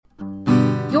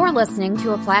You're listening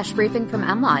to a flash briefing from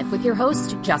MLive with your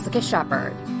host, Jessica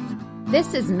Shepard.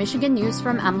 This is Michigan News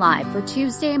from MLive for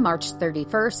Tuesday, March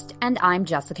 31st, and I'm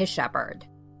Jessica Shepard.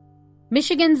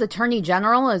 Michigan's Attorney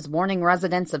General is warning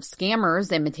residents of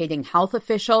scammers imitating health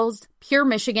officials. Pure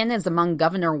Michigan is among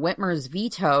Governor Whitmer's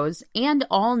vetoes, and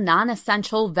all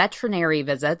non-essential veterinary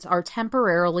visits are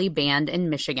temporarily banned in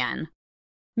Michigan.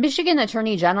 Michigan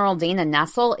Attorney General Dana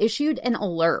Nessel issued an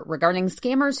alert regarding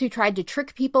scammers who tried to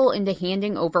trick people into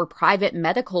handing over private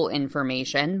medical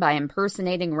information by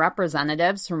impersonating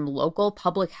representatives from local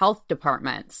public health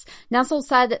departments. Nessel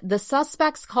said the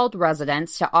suspects called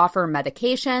residents to offer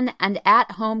medication and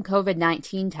at-home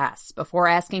COVID-19 tests before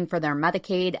asking for their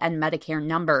Medicaid and Medicare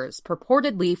numbers,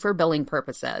 purportedly for billing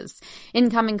purposes.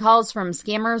 Incoming calls from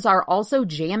scammers are also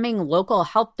jamming local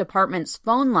health departments'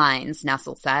 phone lines,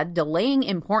 Nessel said,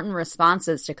 delaying important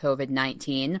responses to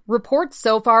COVID-19. Reports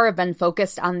so far have been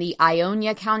focused on the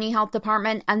Ionia County Health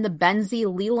Department and the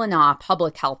Benzie-Leelanau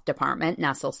Public Health Department,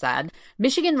 Nessel said.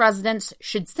 Michigan residents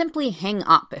should simply hang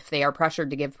up if they are pressured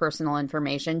to give personal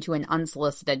information to an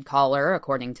unsolicited caller,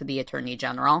 according to the Attorney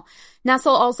General.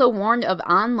 Nessel also warned of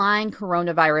online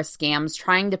coronavirus scams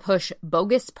trying to push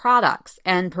bogus products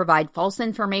and provide false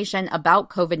information about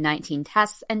COVID-19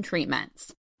 tests and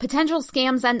treatments. Potential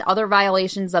scams and other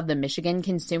violations of the Michigan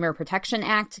Consumer Protection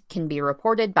Act can be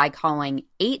reported by calling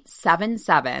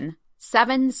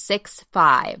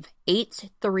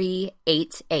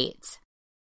 877-765-8388.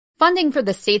 Funding for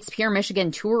the state's Pure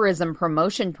Michigan Tourism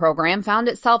Promotion Program found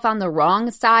itself on the wrong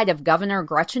side of Governor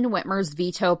Gretchen Whitmer's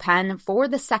veto pen for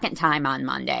the second time on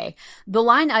Monday. The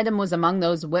line item was among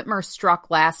those Whitmer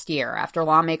struck last year after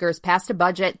lawmakers passed a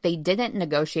budget they didn't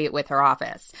negotiate with her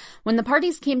office. When the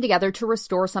parties came together to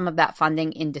restore some of that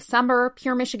funding in December,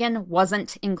 Pure Michigan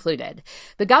wasn't included.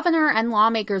 The governor and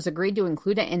lawmakers agreed to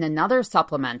include it in another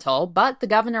supplemental, but the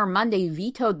governor Monday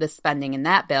vetoed the spending in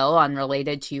that bill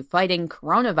unrelated to fighting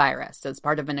coronavirus as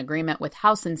part of an agreement with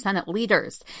House and Senate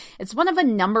leaders. It's one of a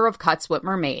number of cuts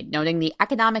Whitmer made, noting the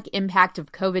economic impact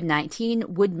of COVID-19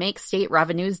 would make state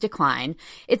revenues decline.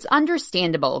 It's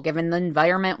understandable given the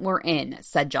environment we're in,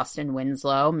 said Justin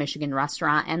Winslow, Michigan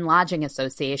Restaurant and Lodging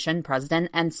Association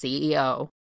president and CEO.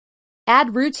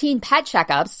 Add routine pet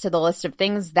checkups to the list of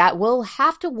things that will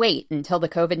have to wait until the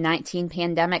COVID-19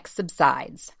 pandemic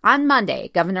subsides. On Monday,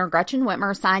 Governor Gretchen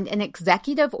Whitmer signed an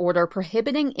executive order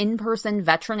prohibiting in-person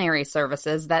veterinary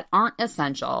services that aren't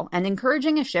essential and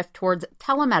encouraging a shift towards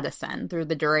telemedicine through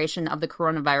the duration of the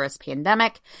coronavirus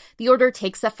pandemic. The order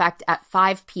takes effect at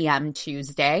 5 p.m.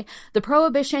 Tuesday. The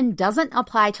prohibition doesn't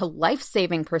apply to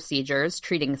life-saving procedures,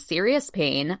 treating serious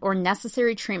pain, or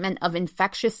necessary treatment of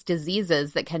infectious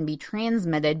diseases that can be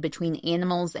transmitted between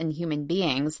animals and human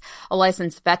beings. A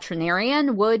licensed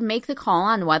veterinarian would make the call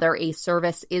on whether a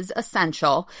service is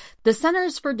essential. The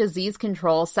Centers for Disease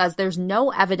Control says there's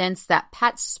no evidence that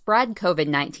pets spread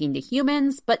COVID-19 to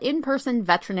humans, but in-person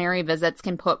veterinary visits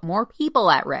can put more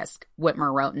people at risk,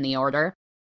 Whitmer wrote in the order.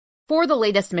 For the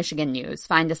latest Michigan news,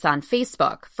 find us on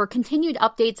Facebook. For continued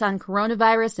updates on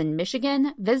coronavirus in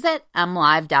Michigan, visit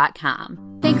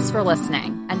mlive.com. Thanks for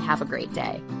listening and have a great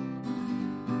day.